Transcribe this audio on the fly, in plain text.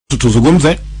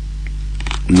Tuzungumze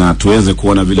na tuweze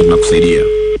kuona vile tunakusaidia.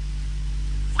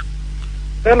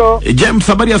 Hello. James,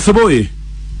 habari ya asubuhi?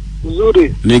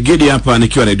 Nzuri. Ni Gidi hapa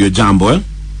nikiwa Radio Jambo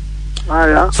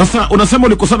Haya. Sasa unasema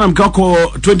ulikosana mke wako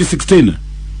 2016.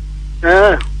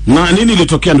 Na nini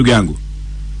ilitokea ndugu yangu?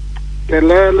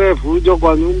 Kelele, fujo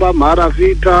kwa nyumba, mara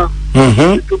vita.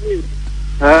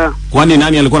 Kwani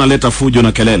nani alikuwa analeta fujo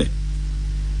na kelele?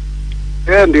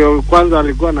 Ndio kwanza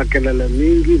alikuwa na kelele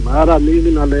mingi, mara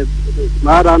mimi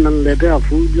mara ananiletea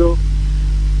fujo.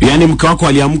 Yaani mke wako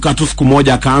aliamka tu siku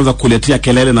moja akaanza kuletea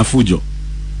kelele na fujo?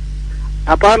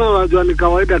 Hapana, unajua ni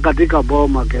kawaida katika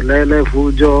boma, kelele,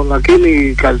 fujo,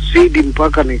 lakini kazidi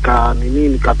mpaka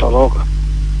nikatoroka.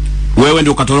 Wewe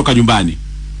ndio ukatoroka nyumbani?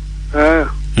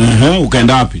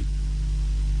 Ukaenda wapi?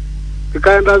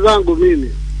 Nikaenda zangu mimi.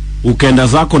 Ukaenda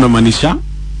zako na maanisha?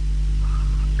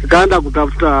 Nikaenda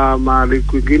kutafuta mahali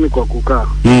kwingine kwa kukaa.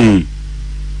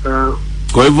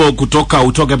 Kwa hivyo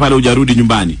utoke pale hujarudi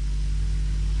nyumbani?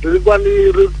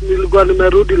 Nilikuwa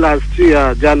nimerudi last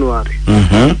year January.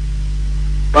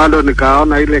 Bado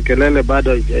nikaona ile kelele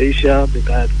bado haijaisha,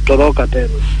 nikatoroka tena.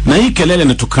 Na hii kelele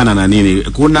inatokana na nini?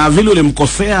 Kuna vile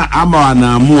ulimkosea ama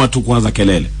anaamua tu kuanza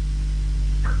kelele?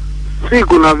 Si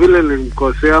kuna vile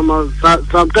nilimkosea ama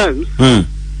sometimes.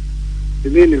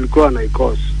 Mimi nilikuwa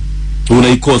naikosa.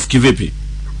 Unaikosa kivipi?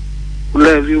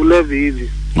 Ulevi hivi.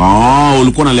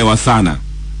 Ulikuwa unalewa sana.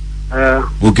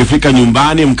 Ukifika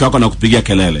nyumbani mke wako anakupigia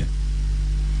kelele.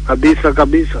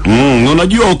 Kabisa.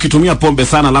 Unajua ukitumia pombe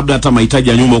sana labda hata mahitaji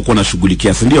ya nyumba uko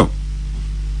unashughulikia, si ndio?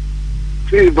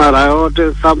 Si mara yote,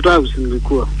 sometimes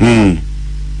nilikuwa.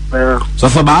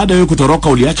 Sasa baada ya kutoroka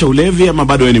uliacha ulevi ama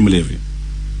bado wewe ni mlevi?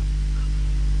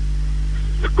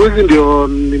 Siku hizi ndio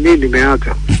mimi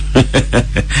nimeacha.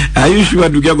 Are you sure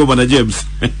ndugu yangu bwana James?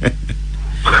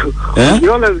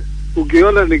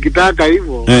 Ukiona nikitaka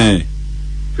hivyo.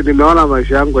 Si nimeona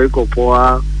maisha yangu haiko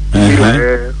poa.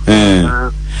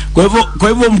 Kwa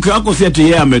hivyo mke wako si ati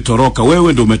yeye ametoroka,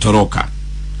 wewe ndio umetoroka?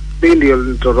 Mimi ndio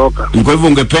nilitoroka. Kwa hivyo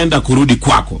ungependa kurudi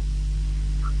kwako?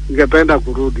 Ningependa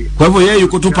kurudi. Kwa hivyo yeye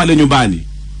yuko tu pale nyumbani?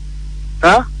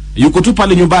 Yuko tu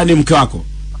pale nyumbani mke wako?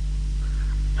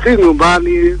 Si nyumbani.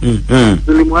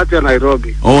 Nilimwacha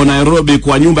Nairobi. Nairobi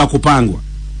kwa nyumba ya kupangwa?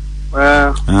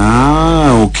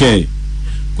 Okay.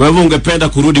 Kwa hivyo ungependa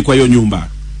kurudi kwa hiyo nyumba?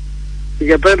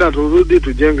 Ningependa turudi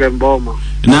tujenge mboma.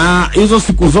 Na hizo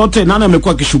siku zote nani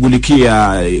amekuwa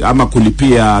akishughulikia ama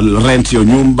kulipia rent ya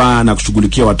nyumba na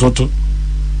kushughulikia watoto?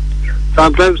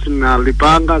 Sometimes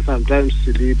nalipanga, sometimes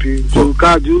silipi.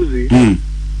 Tukaa juzi.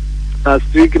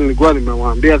 Last week nilikuwa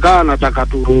nimemwambia kama nataka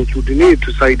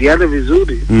tusaidiane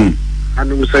vizuri.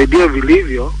 Animsaidie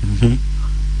vilivyo.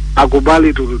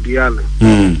 Akubali turudiane.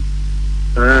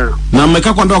 Na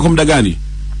mmekaa kwa ndoa kwa muda gani?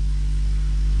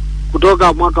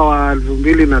 Kutoka mwaka wa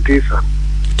 2009.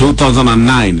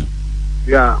 2009.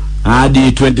 Hadi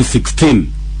 2016.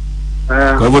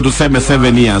 Kwa hivyo tuseme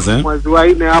 7 years Mwezi wa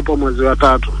 4 hapo mwezi wa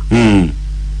 3.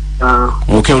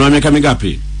 Okay, una miaka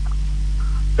mingapi?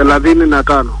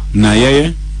 35. Na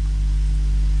yeye?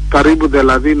 Karibu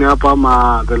 30 hapo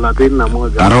ama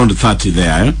 31. Around 30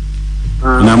 there.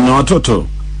 Na mna watoto?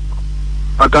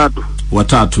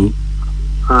 Watatu.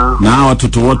 Na hao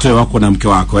watoto wote wako na mke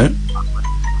wako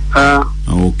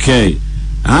Okay.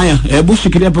 Haya, hebu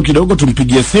shikilia hapo kidogo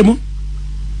tumpigie simu.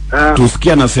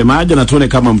 Tusikie anasemaje na tuone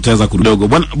kama mtaweza kudogo.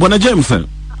 Bwana James.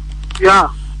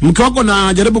 Mke wako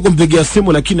na jaribu kumpigia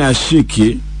simu lakini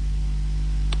hashiki.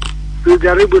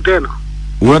 Jaribu tena.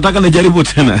 Unataka nijaribu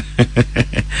tena?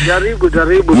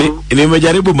 Jaribu.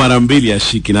 Nimejaribu mara 2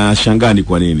 hashiki na shangani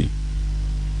kwa nini?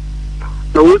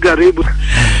 Na ujaribu.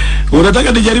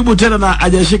 Unataka nijaribu tena na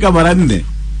hajashika mara 4?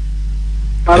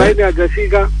 Mara 4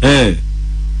 hajashika?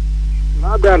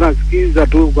 Labda anasikiza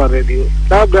tu kwa radio.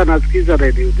 Labda anasikiza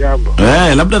Radio Jambo.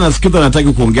 Labda anasikiza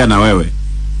anataka kuongea na wewe.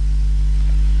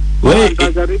 Wewe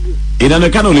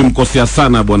inaonekana ulimkosea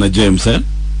sana bwana James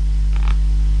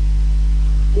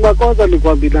Makosa ni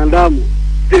kwa binadamu,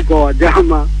 si kwa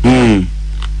wanyama.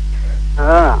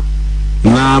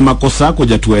 Na makosa yako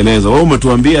hujatueleza. Wewe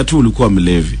umetuambia tu ulikuwa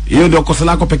mlevi. Hiyo ndio kosa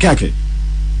lako peke yake?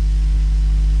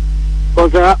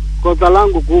 Kosa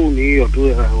langu kuu ni hiyo tu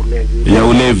ya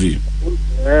ulevi.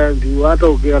 Ndio hata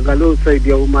ukiangalia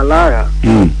usaidia umalaya.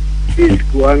 Si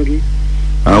sikuangi.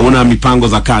 Una mipango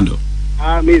za kando?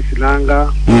 Mimi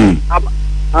sinanga.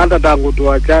 Hata tangu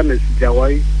tuachane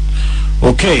sijawahi.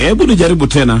 Okay, hebu nijaribu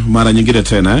tena mara nyingine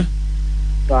tena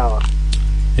Sawa.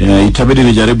 Itabidi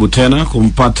nijaribu tena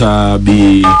kumpata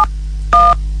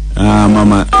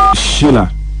mama Sheila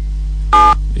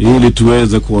ili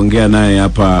tuweze kuongea naye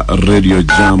hapa Radio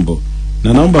Jambo.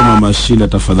 Na naomba mama Sheila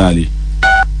tafadhali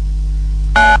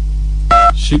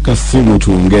Shika simu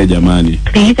tuongee jamani.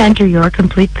 Please enter your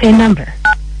complete PIN number.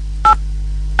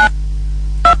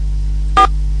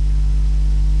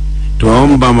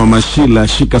 Tuomba Mama Sheila,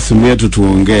 shika simu yetu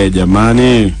tuongee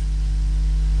jamani.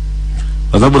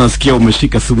 Kwa sababu nasikia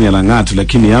umeshika simu ya Lang'ati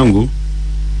lakini yangu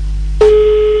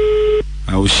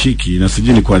haushiki na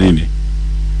sijui ni kwa nini.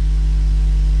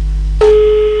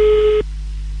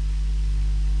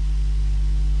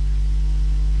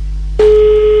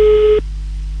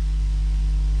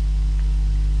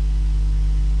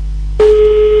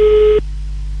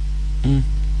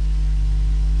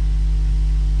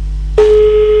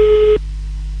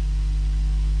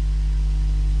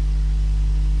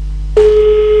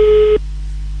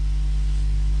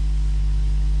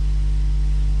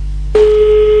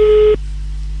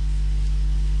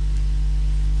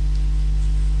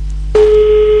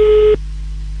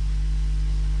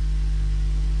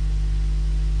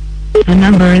 The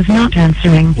number is not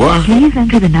answering. What? Please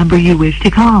enter the number you wish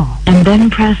to call and then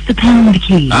press the pound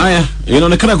key. Haya,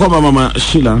 inaonekana kwamba Mama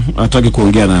Sheila hataki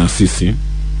kuongea na sisi.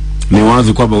 Ni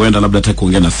wazi kwamba huenda labda hataki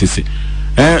kuongea na sisi.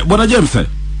 Bwana James.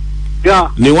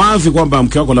 Yeah. Ni wazi kwamba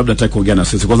mke wako labda hataki kuongea na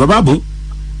sisi kwa sababu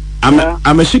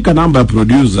ameshika namba ya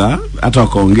producer hata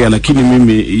wakaongea, lakini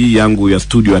mimi hii yangu ya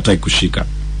studio hataki kushika.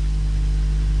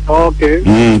 Okay.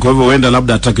 Kwa hivyo huenda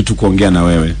labda hataki tu kuongea na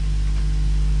wewe.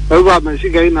 Kwa hivyo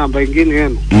ameshika hii namba ingine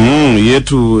yenu.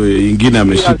 Yetu ingine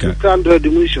ameshika.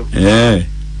 600 mwisho.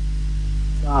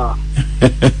 Sawa.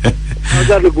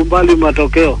 Sasa nikubali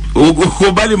matokeo.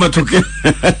 Ukubali matokeo.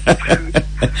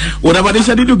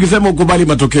 Unamaanisha nini ukisema ukubali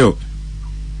matokeo?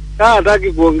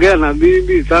 Hataki kuongea na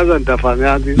mimi, sasa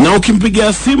nitafanyaje? Na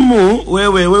ukimpigia simu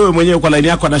wewe mwenyewe kwa line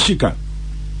yako anashika?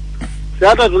 Si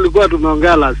hata tulikuwa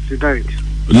tumeongea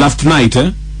last night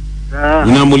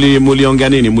Na muliongea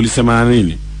nini? Mulisema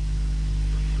nini?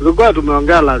 Tulikuwa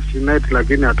tumeongea last night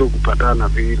lakini hatukupatana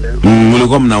vile.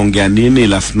 Mlikuwa mnaongea nini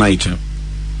last night?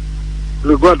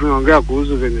 Tulikuwa tunaongea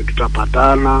kuhusu venye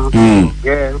tutapatana.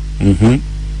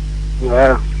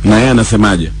 Na yeye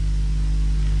anasemaje?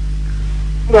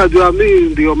 Unajua mimi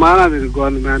ndio maana nilikuwa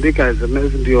nimeandika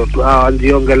SMS ndio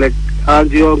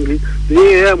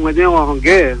yeye mwenyewe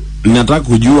waongee. Nataka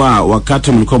kujua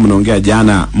wakati mlikuwa mnaongea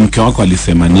jana mke wako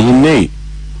alisema nini?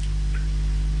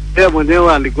 Yeye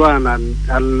mwenyewe alikuwa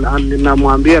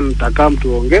anamwambia nitakaa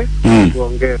tuongee.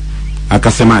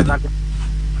 Akasemaje?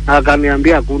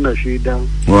 Akaniambia hakuna shida.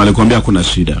 Walikwambia hakuna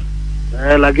shida.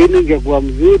 Lakini ingekuwa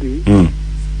mzuri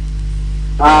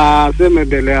sema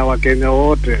mbele ya Wakenya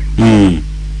wote.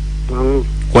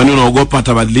 Kwani unaogopa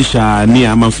atabadilisha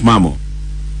nia ama msimamo?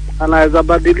 Anaweza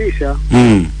badilisha.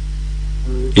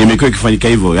 Imekuwa ikifanyika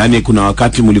hivyo, yani kuna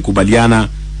wakati mlikubaliana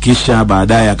kisha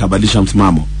baadaye akabadilisha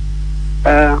msimamo.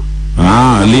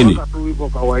 Lini? Ipo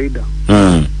kawaida.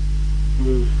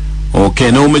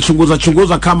 Okay, na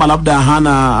umechunguza kama labda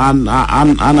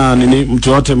hana nini mtu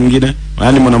yote mwingine?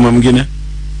 Yaani mwanamume mwingine?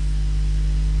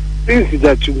 Mimi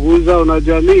sijachunguza,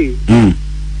 unajua mimi.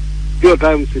 Hiyo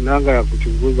time sinanga ya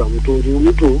kuchunguza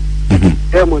mtu.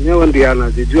 Yeye mwenyewe ndiye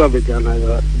anajijua vijana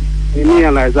nini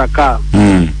anaweza kaa.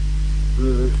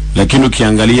 Lakini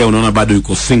ukiangalia unaona bado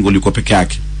yuko single, yuko peke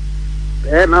yake.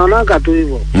 Naonanga tu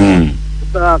hivyo.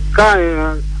 Sasa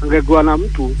kaya angekuwa na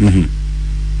mtu.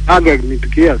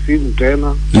 Angenipigia simu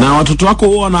tena. Na watoto wako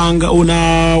huwa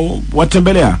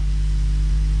watembelea?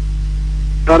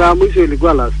 Tara mwisho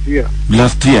ilikuwa last year.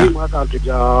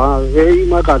 Hii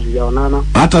mwaka hatujaonana.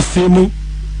 Hata simu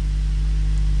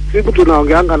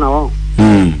tunaongeanga na wao.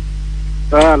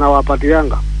 Na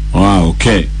wapatianga.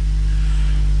 Okay.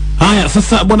 Haya,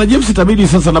 sasa Bwana James, itabidi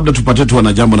sasa labda tupatie tu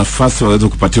wanajambo nafasi waweze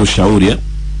kupatia ushauri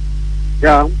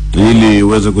ili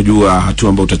uweze kujua hatua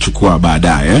ambayo utachukua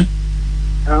baadaye.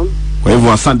 Kwa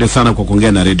hivyo asante sana kwa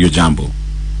kuongea na Radio Jambo.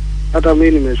 Hata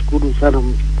mimi nimeshukuru sana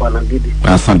Bwana Gidi.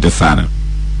 Asante sana.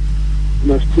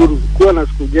 Nashukuru. Kuwa na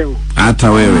siku njema.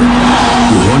 Hata wewe.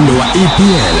 Uhondo wa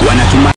EPL wanatuma